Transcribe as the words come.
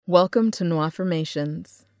Welcome to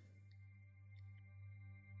Noirformations.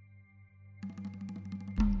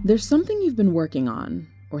 There's something you've been working on,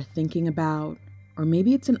 or thinking about, or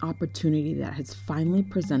maybe it's an opportunity that has finally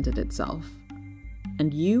presented itself,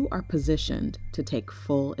 and you are positioned to take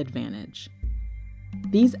full advantage.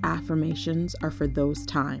 These affirmations are for those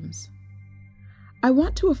times. I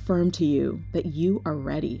want to affirm to you that you are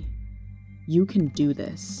ready. You can do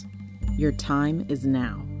this. Your time is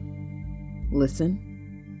now. Listen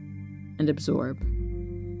and absorb.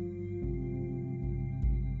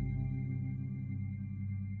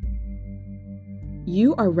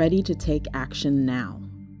 You are ready to take action now.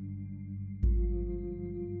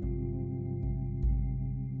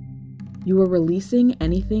 You are releasing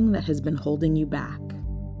anything that has been holding you back.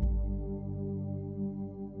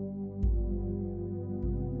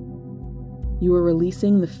 You are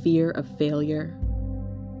releasing the fear of failure.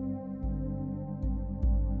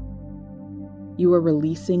 You are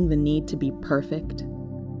releasing the need to be perfect.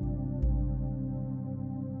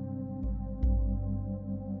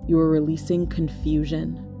 You are releasing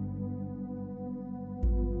confusion.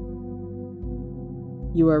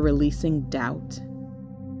 You are releasing doubt.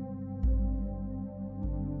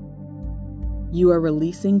 You are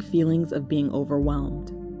releasing feelings of being overwhelmed.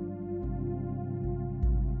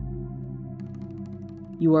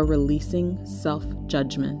 You are releasing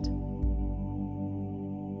self-judgment.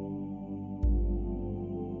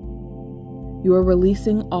 You are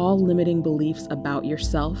releasing all limiting beliefs about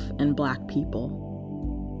yourself and Black people.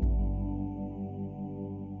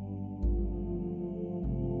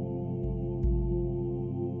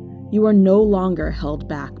 You are no longer held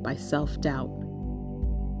back by self-doubt.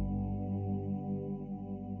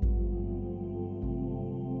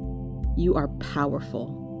 You are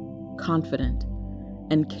powerful, confident,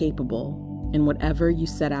 and capable in whatever you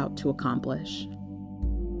set out to accomplish.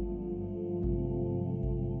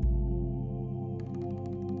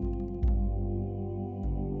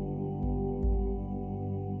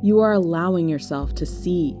 You are allowing yourself to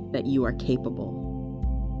see that you are capable.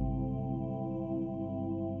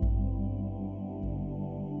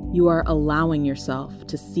 You are allowing yourself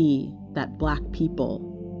to see that Black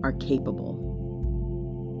people are capable.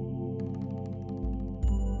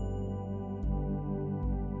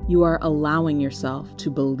 You are allowing yourself to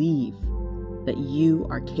believe that you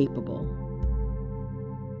are capable.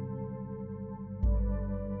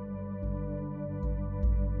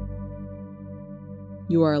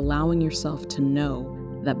 You are allowing yourself to know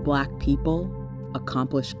that Black people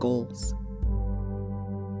accomplish goals.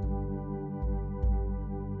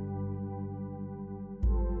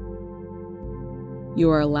 You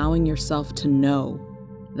are allowing yourself to know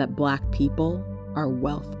that Black people are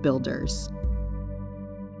wealth builders.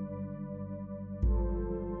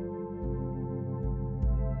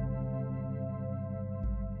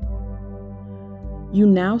 You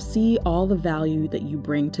now see all the value that you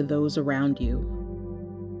bring to those around you.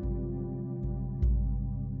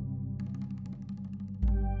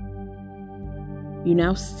 You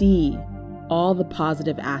now see all the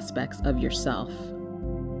positive aspects of yourself.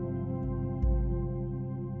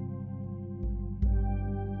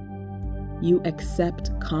 You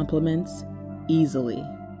accept compliments easily.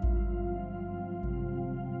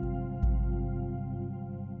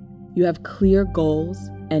 You have clear goals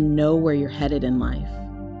and know where you're headed in life.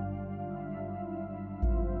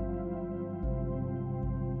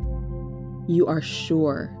 You are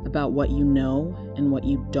sure about what you know and what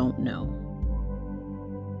you don't know.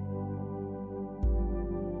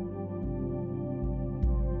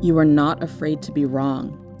 You are not afraid to be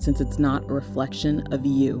wrong, since it's not a reflection of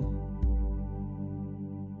you.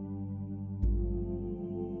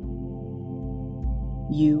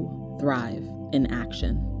 You thrive in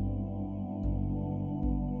action.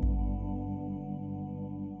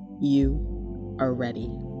 You are ready.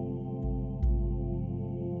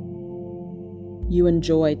 You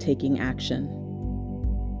enjoy taking action.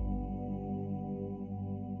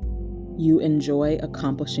 You enjoy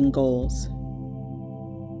accomplishing goals.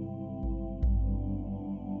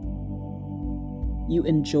 You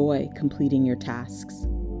enjoy completing your tasks.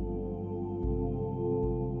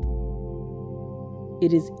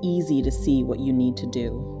 It is easy to see what you need to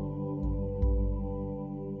do.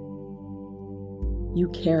 You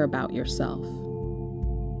care about yourself.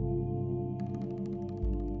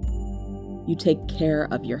 You take care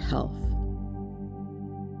of your health.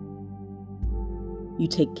 You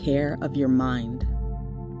take care of your mind.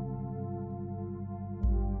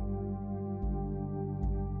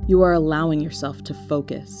 You are allowing yourself to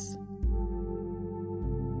focus.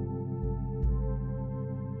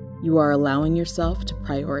 You are allowing yourself to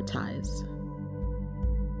prioritize.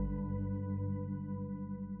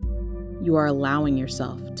 You are allowing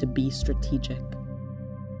yourself to be strategic.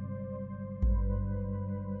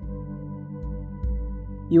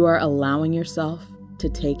 You are allowing yourself to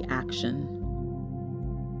take action.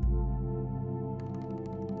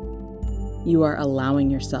 You are allowing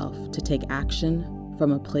yourself to take action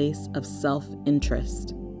from a place of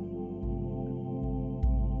self-interest.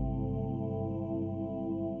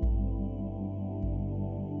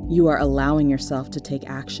 You are allowing yourself to take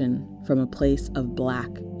action from a place of Black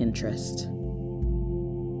interest.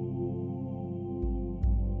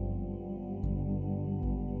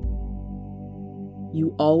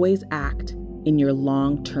 You always act in your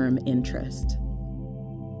long-term interest.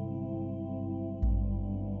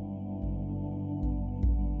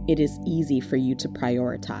 It is easy for you to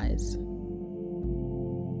prioritize.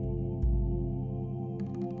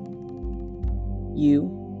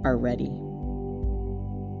 You are ready.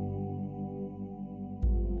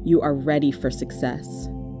 You are ready for success.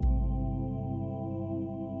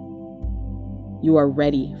 You are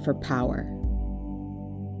ready for power.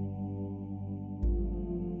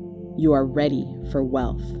 You are ready for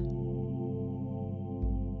wealth.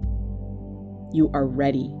 You are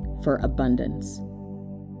ready for abundance.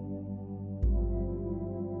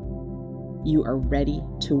 You are ready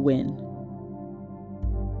to win.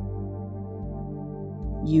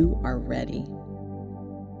 You are ready.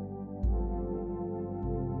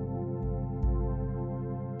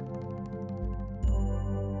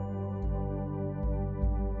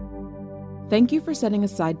 Thank you for setting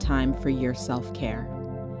aside time for your self-care.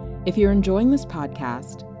 If you're enjoying this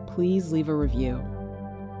podcast, please leave a review.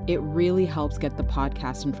 It really helps get the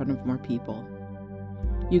podcast in front of more people.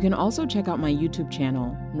 You can also check out my YouTube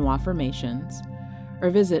channel, Noirformations, or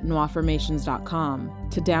visit noirformations.com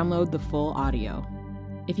to download the full audio.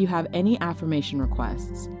 If you have any affirmation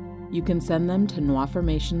requests, you can send them to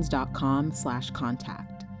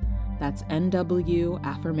noirformations.com/contact. That's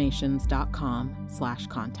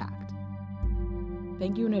nwaffirmations.com/contact.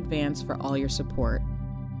 Thank you in advance for all your support.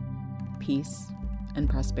 Peace and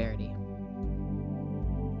prosperity.